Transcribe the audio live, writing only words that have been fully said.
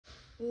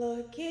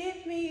Lord,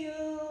 give me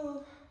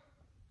you.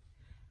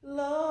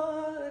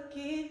 Lord,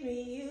 give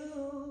me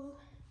you.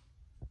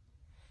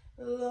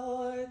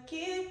 Lord,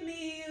 give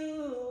me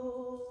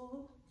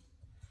you.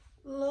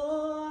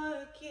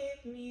 Lord,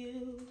 give me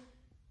you.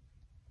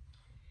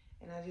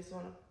 And I just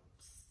want to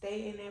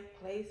stay in that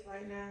place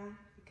right now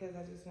because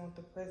I just want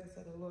the presence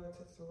of the Lord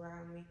to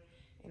surround me.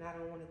 And I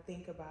don't want to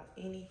think about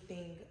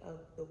anything of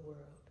the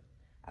world.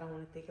 I don't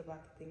want to think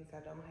about the things I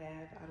don't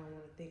have. I don't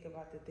want to think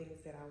about the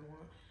things that I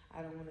want.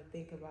 I don't want to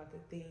think about the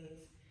things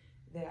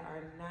that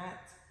are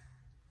not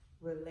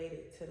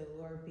related to the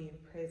Lord being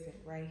present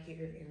right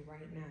here and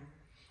right now.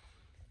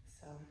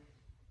 So,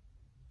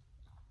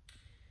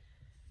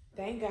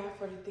 thank God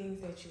for the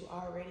things that you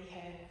already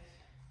have,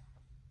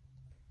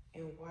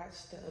 and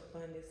watch the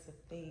abundance of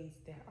things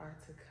that are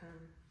to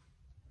come.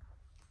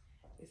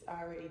 It's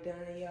already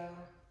done, y'all.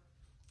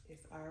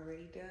 It's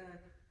already done.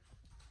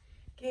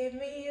 Give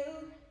me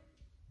you.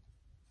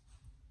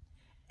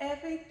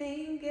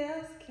 Everything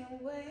else can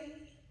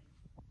wait.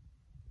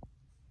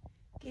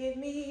 Give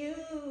me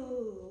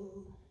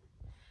you.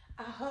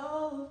 I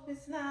hope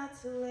it's not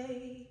too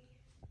late.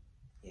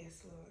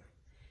 Yes, Lord.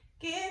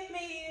 Give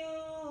me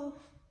you.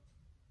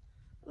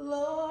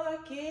 Lord,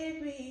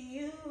 give me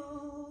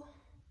you.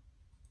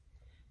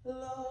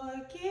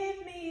 Lord,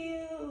 give me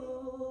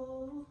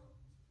you.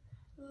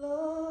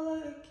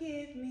 Lord,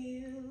 give me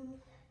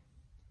you.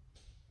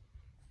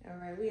 All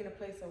right, we're in a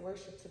place of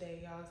worship today,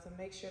 y'all. So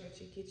make sure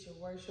that you get your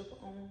worship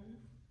on.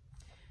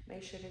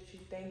 Make sure that you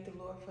thank the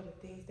Lord for the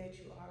things that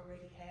you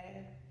already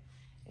have.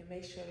 And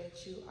make sure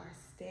that you are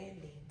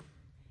standing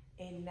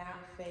in now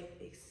faith,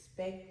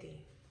 expecting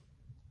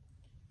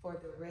for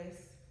the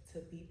rest to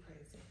be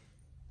present.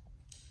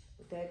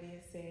 With that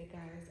being said,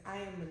 guys, I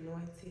am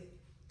anointed.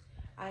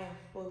 I am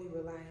fully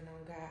relying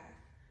on God.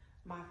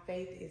 My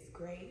faith is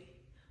great.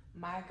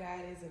 My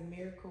God is a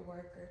miracle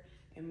worker,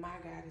 and my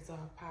God is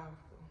all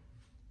powerful.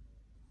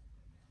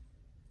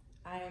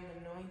 I am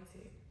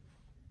anointed.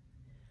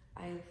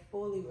 I am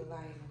fully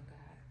relying on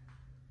God.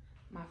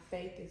 My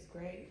faith is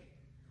great.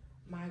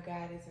 My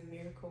God is a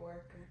miracle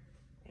worker,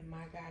 and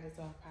my God is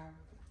all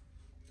powerful.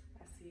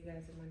 I'll see you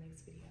guys in my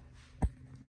next video.